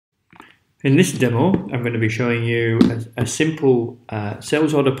In this demo, I'm going to be showing you a simple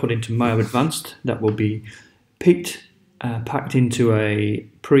sales order put into MYOB Advanced that will be picked, packed into a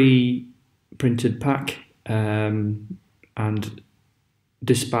pre-printed pack and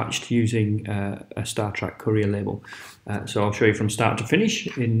dispatched using a Startrack Courier label. So I'll show you from start to finish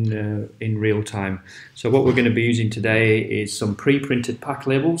in real time. So what we're going to be using today is some pre-printed pack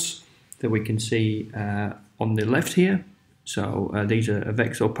labels that we can see on the left here. So these are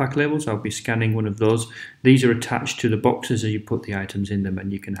eveXso pack labels. I'll be scanning one of those. These are attached to the boxes as you put the items in them,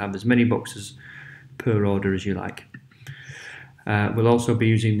 and you can have as many boxes per order as you like. We'll also be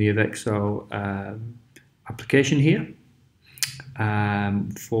using the eveXso application here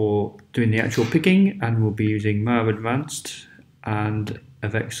for doing the actual picking, and we'll be using MYOB Advanced and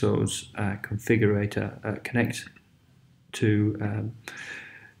eveXso's configurator connect to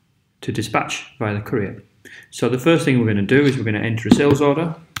dispatch via the Courier. So the first thing we're going to do is we're going to enter a sales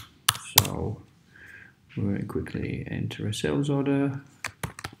order. So we're going to quickly enter a sales order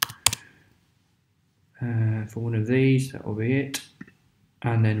for one of these. That will be it.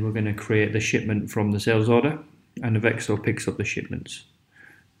 And then we're going to create the shipment from the sales order, and eveXso picks up the shipments.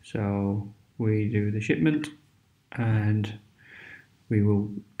 So we do the shipment and we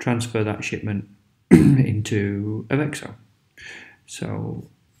will transfer that shipment into eveXso. So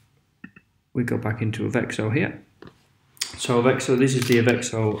we go back into eveXso here. So eveXso, this is the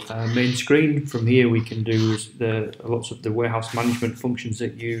eveXso main screen. From here we can do lots of the warehouse management functions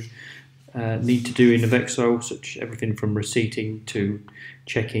that you need to do in eveXso, such everything from receipting to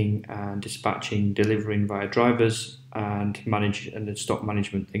checking and dispatching, delivering via drivers, and the stock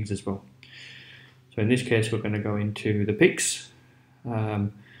management things as well. So in this case we're going to go into the picks. We're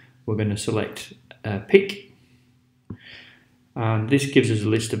going to select pick. And this gives us a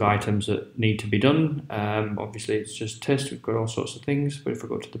list of items that need to be done. Obviously it's just test, we've got all sorts of things, but if I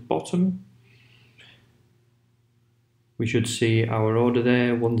go to the bottom, we should see our order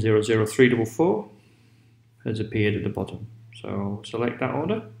there, 100344, has appeared at the bottom. So select that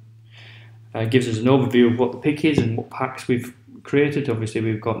order. It gives us an overview of what the pick is and what packs we've created. Obviously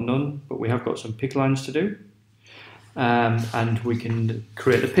we've got none, but we have got some pick lines to do. And we can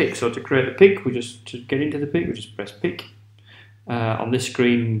create a pick. So to create a pick, to get into the pick, we just press pick. On this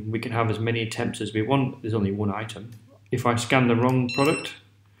screen we can have as many attempts as we want. There's only one item. If I scan the wrong product,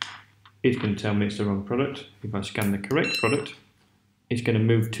 it's going to tell me it's the wrong product. If I scan the correct product, it's going to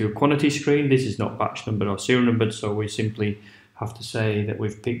move to a quantity screen. This is not batch numbered or serial numbered, so we simply have to say that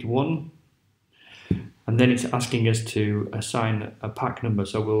we've picked one, and then it's asking us to assign a pack number.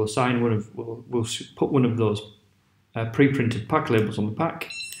 So we'll assign we'll put one of those pre-printed pack labels on the pack,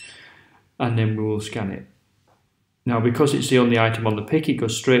 and then we will scan it. Now, because it's the only item on the pick, it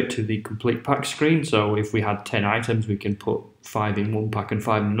goes straight to the complete pack screen. So if we had 10 items, we can put 5 in one pack and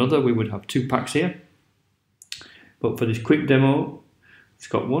 5 in another. We would have 2 packs here. But for this quick demo, it's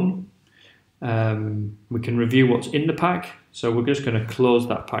got 1. We can review what's in the pack. So we're just going to close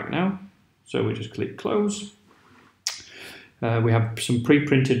that pack now. So we just click close. We have some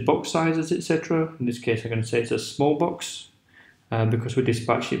pre-printed box sizes, etc. In this case, I'm going to say it's a small box. Because we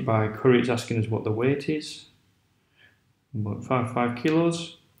dispatched it by Courier, it's asking us what the weight is. About 5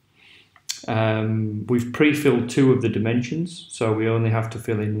 kilos. We've pre-filled 2 of the dimensions, so we only have to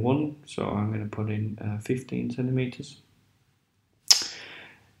fill in 1. So I'm going to put in 15 centimeters.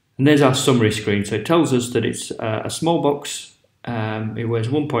 And there's our summary screen. So it tells us that it's a small box. It weighs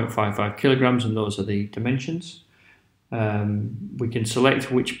 1.55 kilograms, and those are the dimensions. We can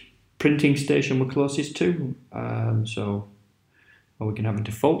select which printing station we're closest to. Or we can have a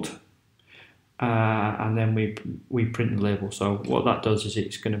default. And then we print the label. So what that does is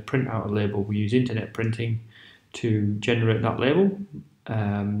it's going to print out a label. We use internet printing to generate that label.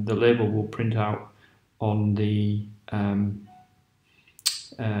 The label will print out on the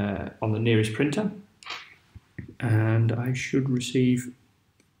nearest printer, and I should receive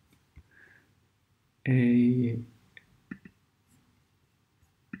a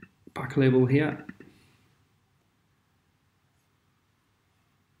pack label here,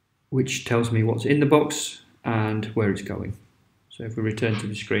 which tells me what's in the box and where it's going. So if we return to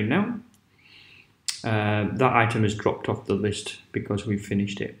the screen now, that item has dropped off the list because we've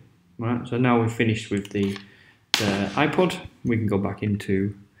finished it. Right, so now we've finished with the iPod. We can go back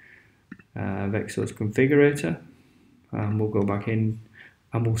into eveXso's configurator, and we'll go back in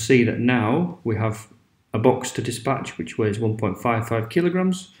and we'll see that now we have a box to dispatch which weighs 1.55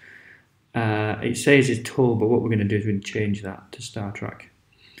 kilograms. It says it's tall, but what we're going to do is we're going to change that to Startrack.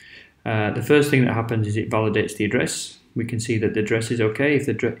 The first thing that happens is it validates the address. We can see that the address is okay.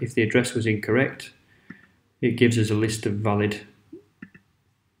 If the address was incorrect, it gives us a list of valid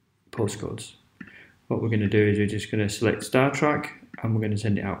postcodes. What we're going to do is we're just going to select Startrack and we're going to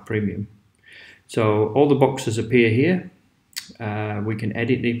send it out premium. So all the boxes appear here. We can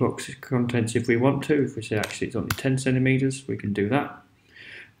edit the box contents if we want to. If we say actually it's only 10 centimeters, we can do that.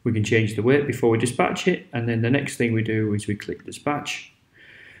 We can change the weight before we dispatch it, and then the next thing we do is we click dispatch,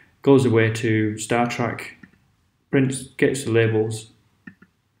 goes away to Startrack, prints, gets the labels,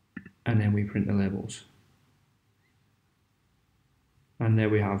 and then we print the labels. And there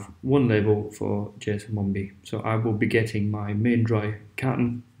we have one label for Jason Mombi. So I will be getting my main dry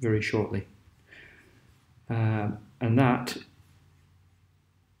carton very shortly. And that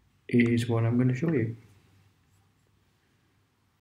is what I'm going to show you.